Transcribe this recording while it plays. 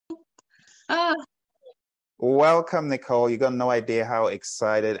Ah, Welcome, Nicole. You got no idea how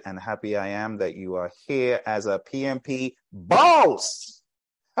excited and happy I am that you are here as a PMP boss.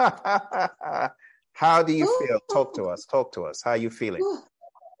 How do you feel? Talk to us. Talk to us. How are you feeling?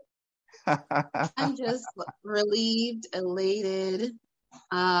 I'm just relieved, elated.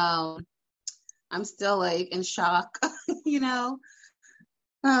 Um, I'm still like in shock, you know.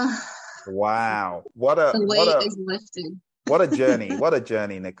 Uh, Wow. the weight is lifted. What a journey. What a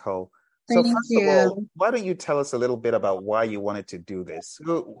journey, Nicole. So Thank first of all, you. why don't you tell us a little bit about why you wanted to do this?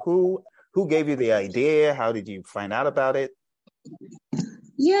 Who gave you the idea? How did you find out about it?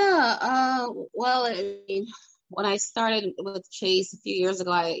 Yeah, well, I mean, when I started with Chase a few years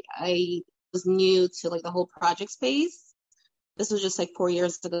ago, I was new to like the whole project space. This was just like 4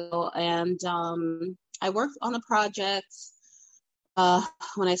 years ago, and I worked on the project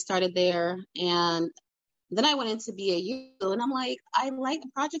when I started there, and then I went into BAU, and I'm like, I like the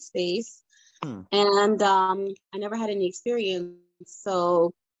project space, Hmm. and I never had any experience,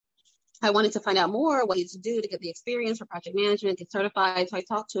 so I wanted to find out more what you to do to get the experience for project management, get certified. So I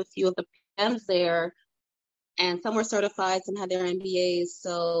talked to a few of the PMs there, and some were certified, some had their MBAs.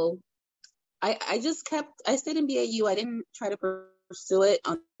 So I stayed in BAU. I didn't try to pursue it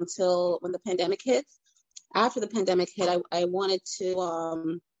until when the pandemic hit. After the pandemic hit, I wanted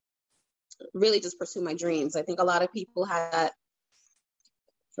to really just pursue my dreams. I think a lot of people had that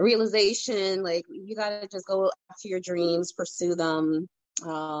realization, like you got to just go after your dreams, pursue them,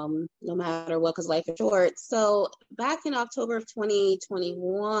 no matter what, because life is short. So back in October of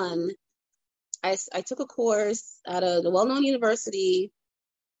 2021, I took a course at a well-known university,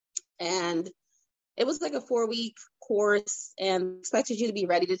 and it was like a 4-week course and expected you to be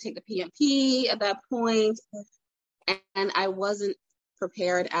ready to take the PMP at that point. And I wasn't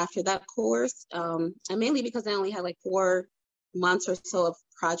prepared after that course, and mainly because I only had like 4 months or so of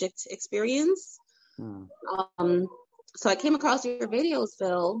project experience. Hmm. So I came across your videos,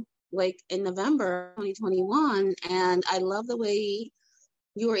 Phil, like in November 2021, and I love the way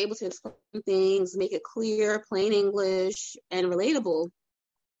you were able to explain things, make it clear, plain English, and relatable.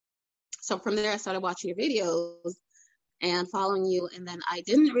 So from there, I started watching your videos and following you, and then I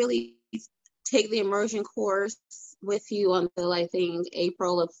didn't really take the immersion course with you until I think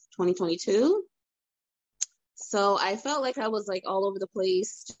April of 2022. So I felt like I was like all over the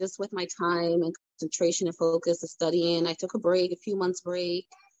place just with my time and concentration and focus of studying. I took a break, a few months break,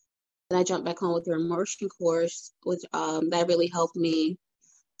 and I jumped back on with your immersion course, which that really helped me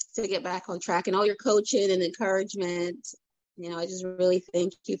to get back on track, and all your coaching and encouragement. I just really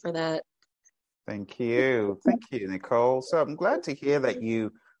thank you for that. Thank you. Thank you, Nicole. So I'm glad to hear that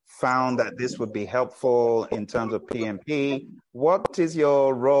you found that this would be helpful in terms of PMP. What is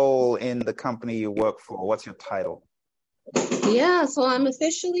your role in the company you work for? What's your title? Yeah, so I'm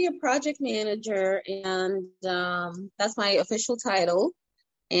officially a project manager, and that's my official title.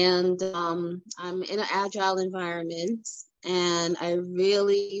 And I'm in an agile environment, and I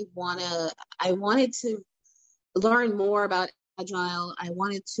wanted to learn more about agile. I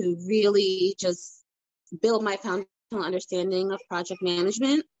wanted to really just build my foundational understanding of project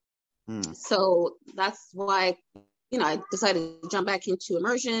management. So that's why, I decided to jump back into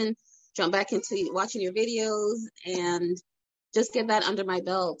immersion, jump back into watching your videos, and just get that under my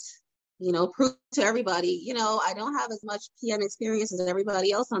belt. Prove to everybody, I don't have as much PM experience as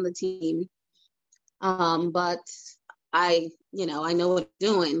everybody else on the team. But I know what I'm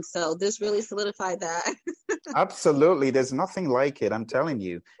doing. So this really solidified that. Absolutely. There's nothing like it. I'm telling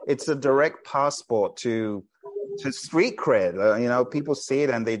you, it's a direct passport to street cred. People see it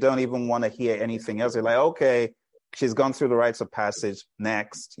and they don't even want to hear anything else. They're like, okay, she's gone through the rites of passage.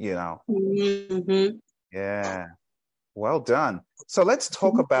 Next. Mm-hmm. Yeah. Well done. So let's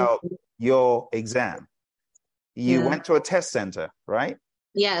talk about your exam. You went to a test center, right?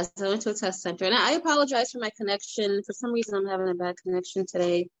 Yes, I went to a test center, and I apologize for my connection. For some reason, I'm having a bad connection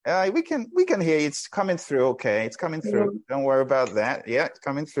today. We can hear you. It's coming through. Okay, it's coming through. Don't worry about that. Yeah, it's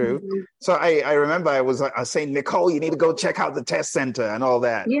coming through. Mm-hmm. So I remember I was saying, Nicole, you need to go check out the test center and all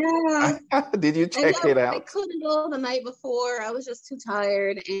that. Yeah. Did you check it out? I couldn't go the night before. I was just too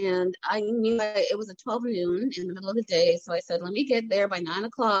tired, and I knew it was at 12 noon in the middle of the day. So I said, let me get there by 9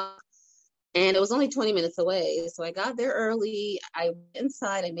 o'clock. And it was only 20 minutes away. So I got there early. I went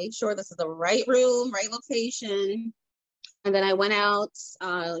inside. I made sure this is the right room, right location. And then I went out.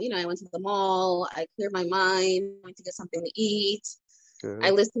 I went to the mall. I cleared my mind, went to get something to eat. Good.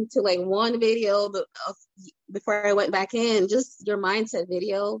 I listened to like one video before I went back in, just your mindset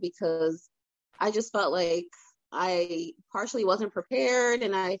video, because I just felt like I partially wasn't prepared,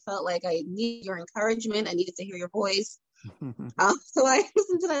 and I felt like I needed your encouragement. I needed to hear your voice. So I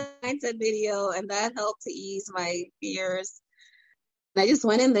listened to the mindset video, and that helped to ease my fears. And I just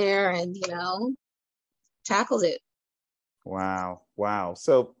went in there and, tackled it. Wow. Wow.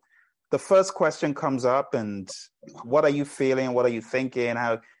 So the first question comes up, and what are you feeling? What are you thinking?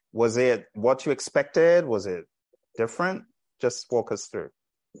 How was it what you expected? Was it different? Just walk us through.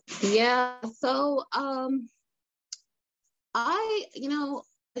 Yeah. So I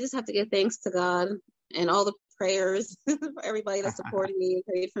just have to give thanks to God and all the prayers for everybody that supported me and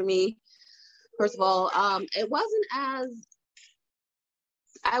prayed for me. First of all, it wasn't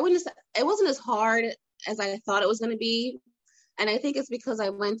as hard as I thought it was going to be. And I think it's because I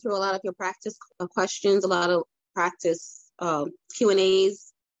went through a lot of your practice questions, a lot of practice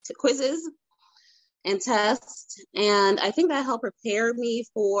Q&As, quizzes, and tests. And I think that helped prepare me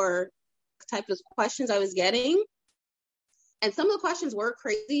for the type of questions I was getting. And some of the questions were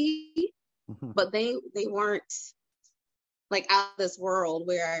crazy, but they weren't like out of this world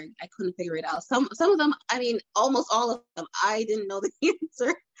where I couldn't figure it out. Some of them, almost all of them, I didn't know the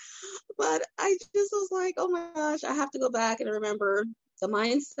answer. But I just was like, oh my gosh, I have to go back and remember the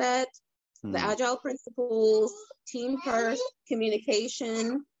mindset, the agile principles, team first,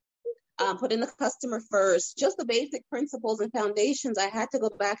 communication, putting the customer first, just the basic principles and foundations. I had to go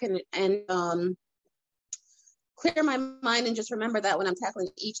back and clear my mind and just remember that when I'm tackling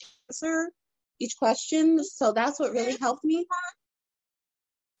each answer, each question. So that's what really helped me.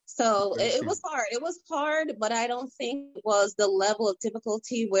 So it was hard. It was hard, but I don't think it was the level of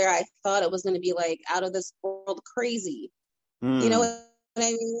difficulty where I thought it was going to be like out of this world crazy. You know what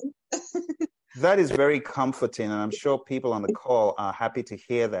I mean? That is very comforting. And I'm sure people on the call are happy to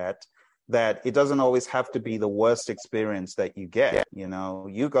hear that it doesn't always have to be the worst experience that you get.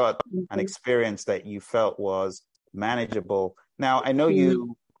 You got an experience that you felt was manageable. Now, I know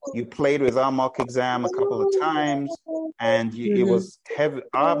you played with our mock exam a couple of times, and it was heavy.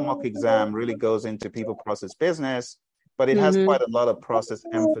 Our mock exam really goes into people, process, business, but it has quite a lot of process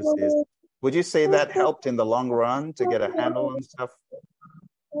emphasis. Would you say that helped in the long run to get a handle on stuff?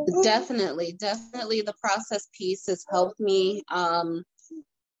 Definitely. The process piece has helped me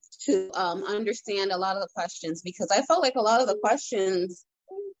to understand a lot of the questions, because I felt like a lot of the questions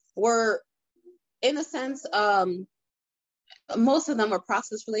were, in a sense, most of them were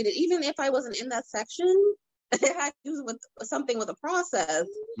process related. Even if I wasn't in that section, it had to do with something with a process.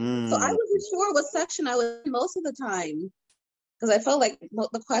 So I wasn't sure what section I was in most of the time, because I felt like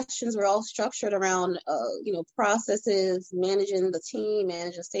the questions were all structured around, processes, managing the team,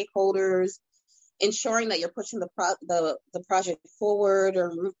 managing stakeholders, ensuring that you're pushing the project forward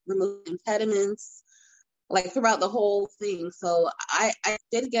or removing impediments, like throughout the whole thing. So I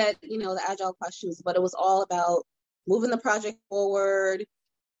did get, the agile questions, but it was all about moving the project forward,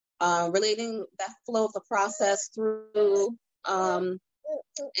 relating that flow of the process through, and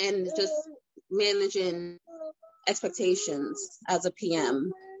just managing expectations as a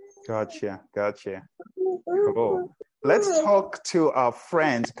PM. Gotcha. Cool. Let's talk to our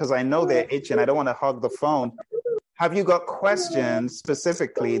friends, because I know they're itching. I don't want to hog the phone. Have you got questions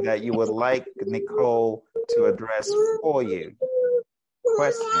specifically that you would like Nicole to address for you?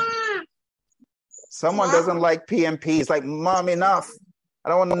 Questions. Someone doesn't like PMP. It's like, Mom, enough. I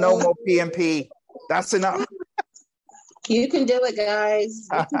don't want to know more PMP. That's enough. You can do it, guys.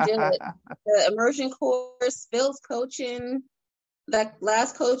 You can do it. The immersion course, Phil's coaching, that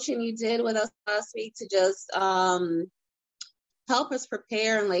last coaching you did with us last week to just help us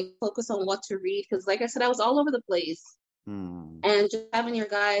prepare and like focus on what to read. Because like I said, I was all over the place. And just having your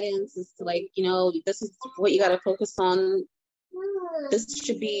guidance is to like, this is what you got to focus on. This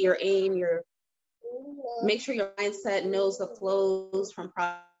should be your aim, make sure your mindset knows the flows from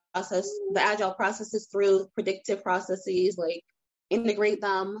process, the agile processes through predictive processes, like integrate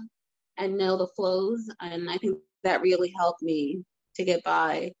them and know the flows. And I think that really helped me to get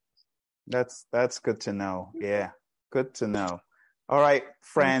by. That's good to know. Yeah, good to know. All right,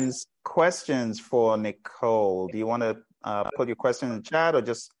 friends, questions for Nicole. Do you want to put your question in the chat or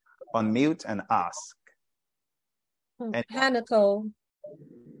just unmute and ask? Hi, Nicole.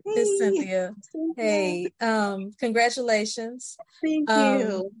 Hey. It's Cynthia. Hey, congratulations. Thank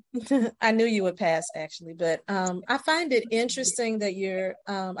you. I knew you would pass, actually, but I find it interesting that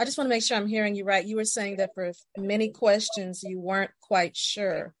I just want to make sure I'm hearing you right. You were saying that for many questions, you weren't quite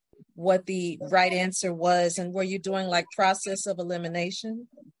sure what the right answer was, and were you doing like process of elimination?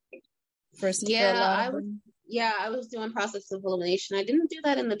 I was doing process of elimination. I didn't do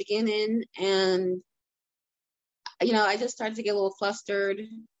that in the beginning, and I just started to get a little flustered.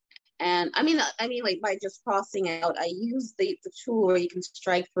 And I mean, like by just crossing out, I use the tool where you can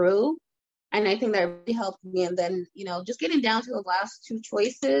strike through. And I think that really helped me. And then, just getting down to the last two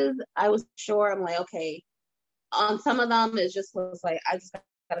choices, I was sure, I'm like, okay, on some of them, it just was like, I just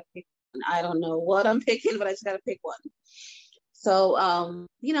got to pick one. I don't know what I'm picking, but I just got to pick one. So,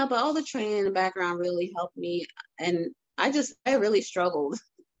 but all the training in the background really helped me. And I really struggled.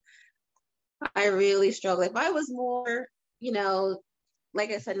 I really struggled. If I was more, like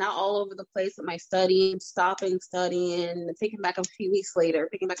I said, not all over the place with my studying, stopping studying, picking back up a few weeks later,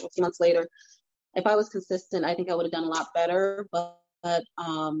 picking back up a few months later. If I was consistent, I think I would have done a lot better. But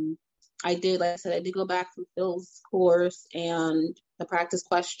I did, like I said, I did go back from Phil's course and the practice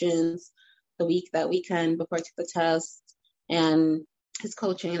questions that weekend before I took the test and his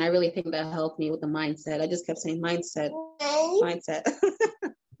coaching. And I really think that helped me with the mindset. I just kept saying mindset.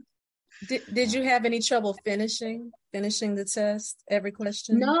 Did you have any trouble finishing the test, every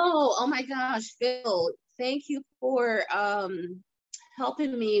question? No. Oh my gosh, Phil, thank you for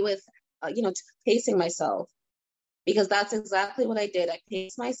helping me with, pacing myself, because that's exactly what I did. I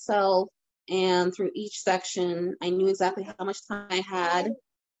paced myself, and through each section, I knew exactly how much time I had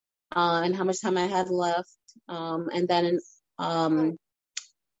and how much time I had left. And then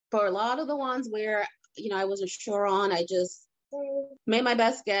for a lot of the ones where, I wasn't sure on, I just made my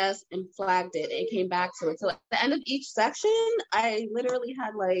best guess and flagged it and came back to it. So at the end of each section, I literally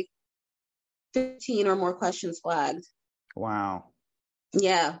had like 15 or more questions flagged. Wow.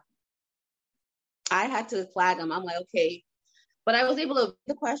 Yeah. I had to flag them. I'm like, okay. But I was able to,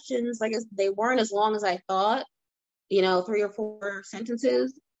 the questions, I guess they weren't as long as I thought, 3 or 4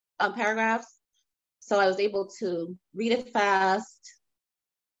 sentences, paragraphs. So I was able to read it fast.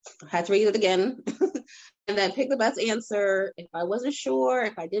 I had to read it again. And then pick the best answer. If I wasn't sure,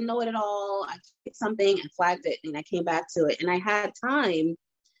 if I didn't know it at all, I picked something and flagged it, and I came back to it. And I had time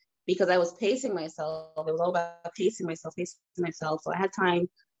because I was pacing myself. It was all about pacing myself. So I had time,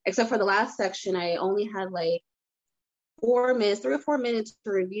 except for the last section. I only had like 3 or 4 minutes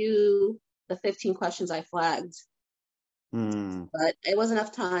to review the 15 questions I flagged. But it was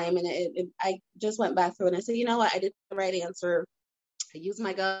enough time, and I just went back through it and I said, you know what, I did the right answer. I used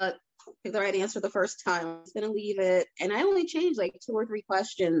my gut, picked the right answer the first time. I was going to leave it. And I only changed like 2 or 3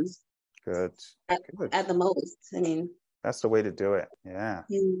 questions. Good. At the most. I mean, that's the way to do it. Yeah.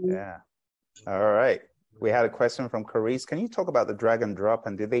 Mm-hmm. Yeah. All right. We had a question from Carice. Can you talk about the drag and drop,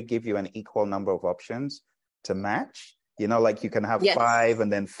 and did they give you an equal number of options to match? Like you can have 5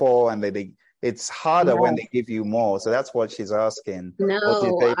 and then 4, and it's harder when they give you more. So that's what she's asking. No, or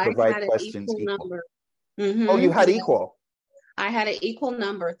did they provide I had questions an equal number. Mm-hmm. Oh, you had equal? I had an equal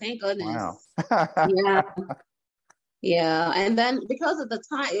number. Thank goodness. Wow. Yeah. Yeah. And then because of the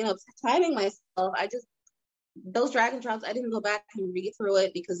time, timing myself, those drag and drops, I didn't go back and read through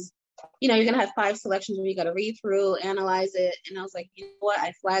it because, you're going to have 5 selections where you got to read through, analyze it. And I was like, you know what?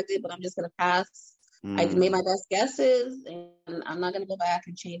 I flagged it, but I'm just going to pass. I made my best guesses, and I'm not going to go back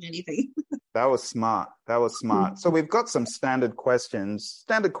and change anything. That was smart. So we've got some standard questions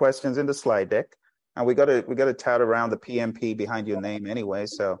in the slide deck, and we got to tout around the PMP behind your name anyway.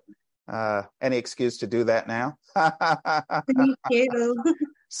 So any excuse to do that now? Thank you.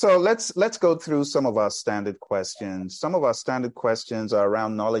 So let's go through some of our standard questions. Some of our standard questions are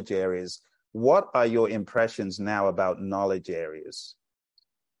around knowledge areas. What are your impressions now about knowledge areas?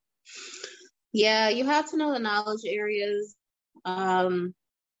 Yeah, you have to know the knowledge areas.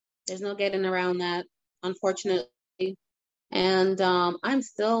 There's no getting around that, unfortunately. And I'm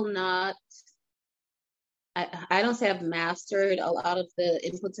still not, I don't say I've mastered a lot of the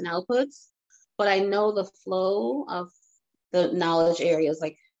inputs and outputs, but I know the flow of the knowledge areas,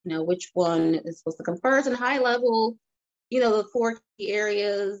 like, which one is supposed to come first. And high level, the 4 key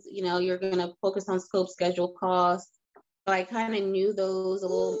areas, you're going to focus on scope, schedule, cost. So I kind of knew those a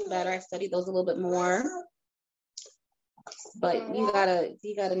little better. I studied those a little bit more. But you gotta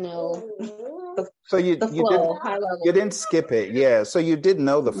know the flow, high level. You didn't skip it, yeah. So you did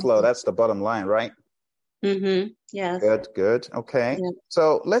know the flow. That's the bottom line, right? Mm-hmm. Yes. Good. Okay. Yeah.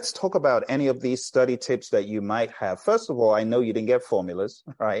 So let's talk about any of these study tips that you might have. First of all, I know you didn't get formulas,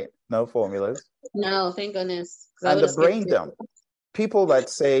 right? No formulas. No, thank goodness. And the brain dump. People that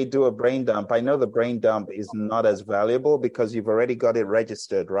say do a brain dump, I know the brain dump is not as valuable because you've already got it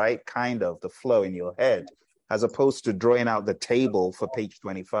registered, right? Kind of the flow in your head, as opposed to drawing out the table for page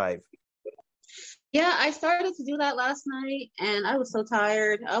 25. Yeah, I started to do that last night and I was so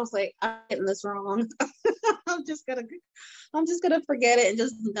tired. I was like, I'm getting this wrong. I'm just gonna forget it and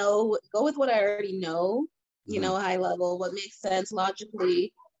just go with what I already know, high level, what makes sense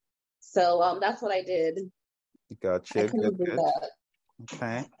logically. So that's what I did. Gotcha. Good.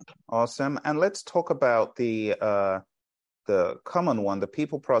 Okay, awesome. And let's talk about the the common one, the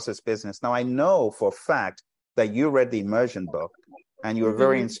people process business. Now, I know for a fact that you read the immersion book and you were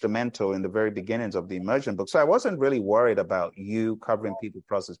very instrumental in the very beginnings of the immersion book. So I wasn't really worried about you covering people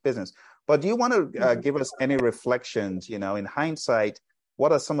process business. But do you want to give us any reflections, in hindsight,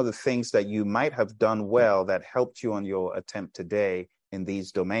 what are some of the things that you might have done well that helped you on your attempt today in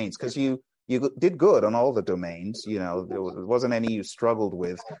these domains? Because you did good on all the domains, there wasn't any you struggled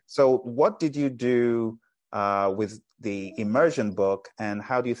with. So what did you do with the immersion book, and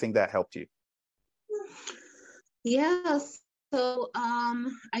how do you think that helped you? Yes. So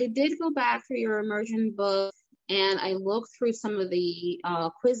I did go back through your immersion book, and I looked through some of the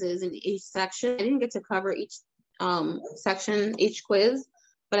quizzes in each section. I didn't get to cover each section, each quiz,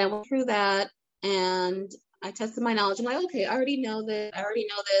 but I went through that and I tested my knowledge. I'm like, okay, I already know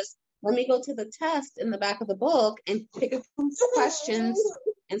this. Let me go to the test in the back of the book and pick up some questions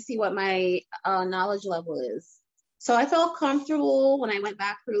and see what my knowledge level is. So I felt comfortable when I went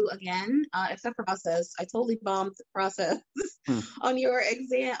back through again, except for process. I totally bombed the process on your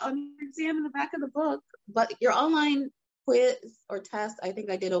exam in the back of the book. But your online quiz or test, I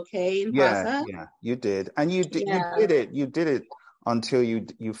think I did okay in process. Yeah, you did. And you did it until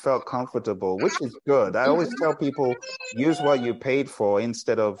you felt comfortable, which is good. I always tell people, use what you paid for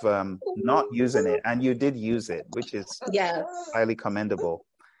instead of not using it. And you did use it, which is highly commendable.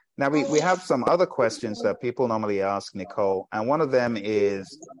 Now, we have some other questions that people normally ask, Nicole, and one of them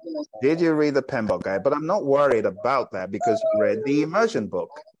is, did you read the PMBOK guide? But I'm not worried about that because you read the immersion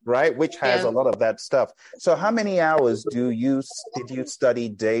book, right, which has a lot of that stuff. So how many hours did you study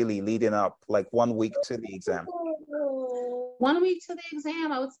daily leading up, like 1 week to the exam? 1 week to the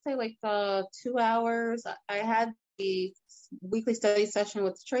exam, I would say like 2 hours. I had the weekly study session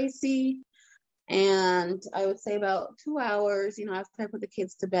with Tracy, and I would say about 2 hours, after I put the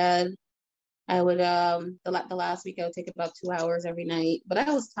kids to bed. I would, the last week I would take about 2 hours every night, but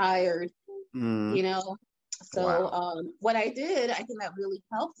I was tired, So what I did, I think that really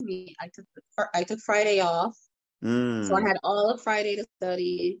helped me. I took Friday off. So I had all of Friday to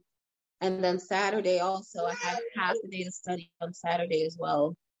study. And then Saturday also, I had half the day to study on Saturday as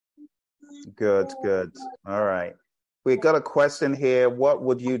well. Good. All right. We got a question here. What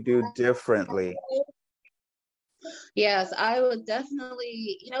would you do differently? Yes, I would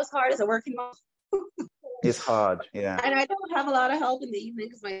definitely, it's hard as a working mom. It's hard, yeah. And I don't have a lot of help in the evening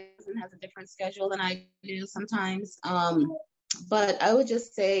because my husband has a different schedule than I do sometimes. But I would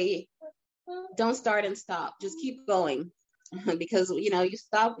just say, don't start and stop. Just keep going. Because, you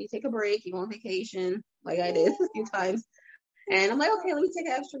stop, you take a break, you go on vacation, like I did a few times. And I'm like, okay, let me take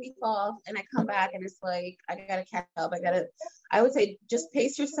an extra week off. And I come back and it's like, I got to catch up. I would say just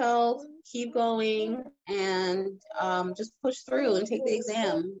pace yourself, keep going, and just push through and take the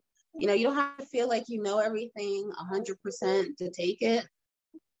exam. You don't have to feel like you know everything 100% to take it.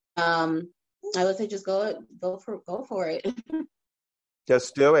 I would say just go for it.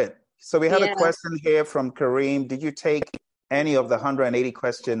 Just do it. So we had a question here from Kareem. Did you take any of the 180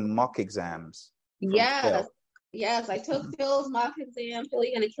 question mock exams? Yes, I took Phil's mock exam. Phil,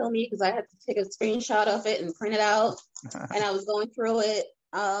 you're going to kill me because I had to take a screenshot of it and print it out. And I was going through it.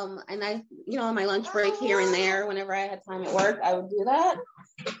 And I, on my lunch break here and there, whenever I had time at work, I would do that.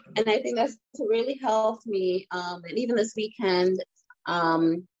 And I think that's really helped me. And even this weekend,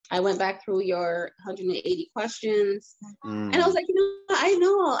 I went back through your 180 questions. And I was like, I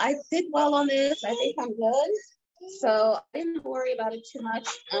know I did well on this. I think I'm good. So I didn't worry about it too much.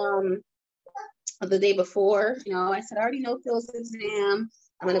 The day before, I said, I already know Phil's exam.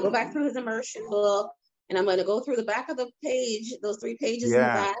 I'm going to go back through his immersion book, and I'm going to go through the back of the page, those 3 pages in the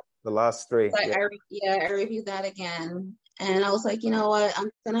back. The last 3. So I reviewed that again. And I was like, you know what? I'm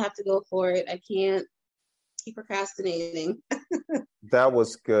going to have to go for it. I can't keep procrastinating. That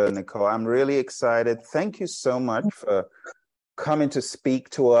was good, Nicole. I'm really excited. Thank you so much for coming to speak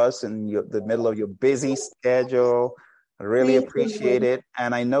to us in the middle of your busy schedule. I really appreciate it.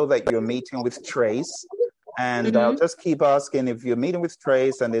 And I know that you're meeting with Trace. And I'll just keep asking, if you're meeting with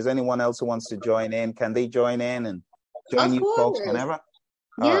Trace and there's anyone else who wants to join in, can they join in and join you folks whenever?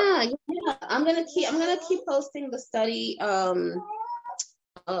 Yeah. I'm gonna keep posting the study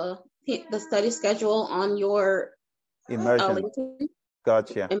schedule on your immersion. LinkedIn.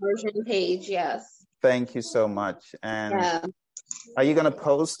 Gotcha. Immersion page, yes. Thank you so much. And are you going to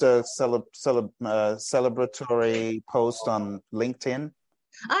post a celebratory post on LinkedIn?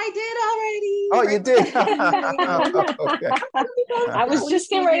 I did already. Oh, you did? Okay. I was just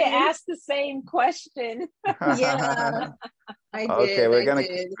getting ready to ask the same question. Yeah, I did. Okay, we're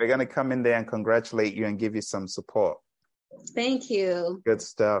gonna come in there and congratulate you and give you some support. Thank you. Good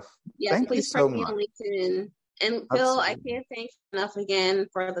stuff. Yes, Thank please you so much. me on LinkedIn And Phil, I can't thank you enough again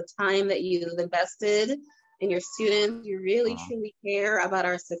for the time that you've invested in your students. You really, truly care about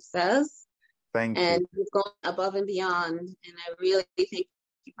our success. Thank you. And you've gone above and beyond. And I really thank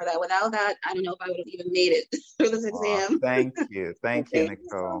you for that. Without that, I don't know if I would have even made it through this exam. Thank you. Thank you,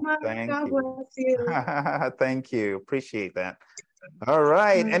 Nicole. So much. Thank God you. bless you. Thank you. Appreciate that. All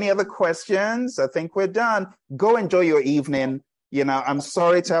right. Any other questions? I think we're done. Go enjoy your evening. You know, I'm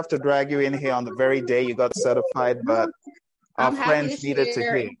sorry to have to drag you in here on the very day you got certified, but our friends needed to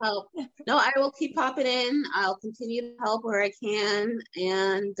hear. Help. No, I will keep popping in. I'll continue to help where I can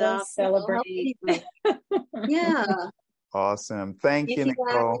and celebrate. Yeah. Awesome. Thank you,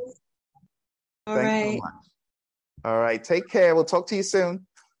 Nicole. Guys. Thanks so much. All right. Take care. We'll talk to you soon.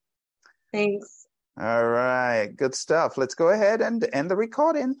 Thanks. All right. Good stuff. Let's go ahead and end the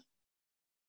recording.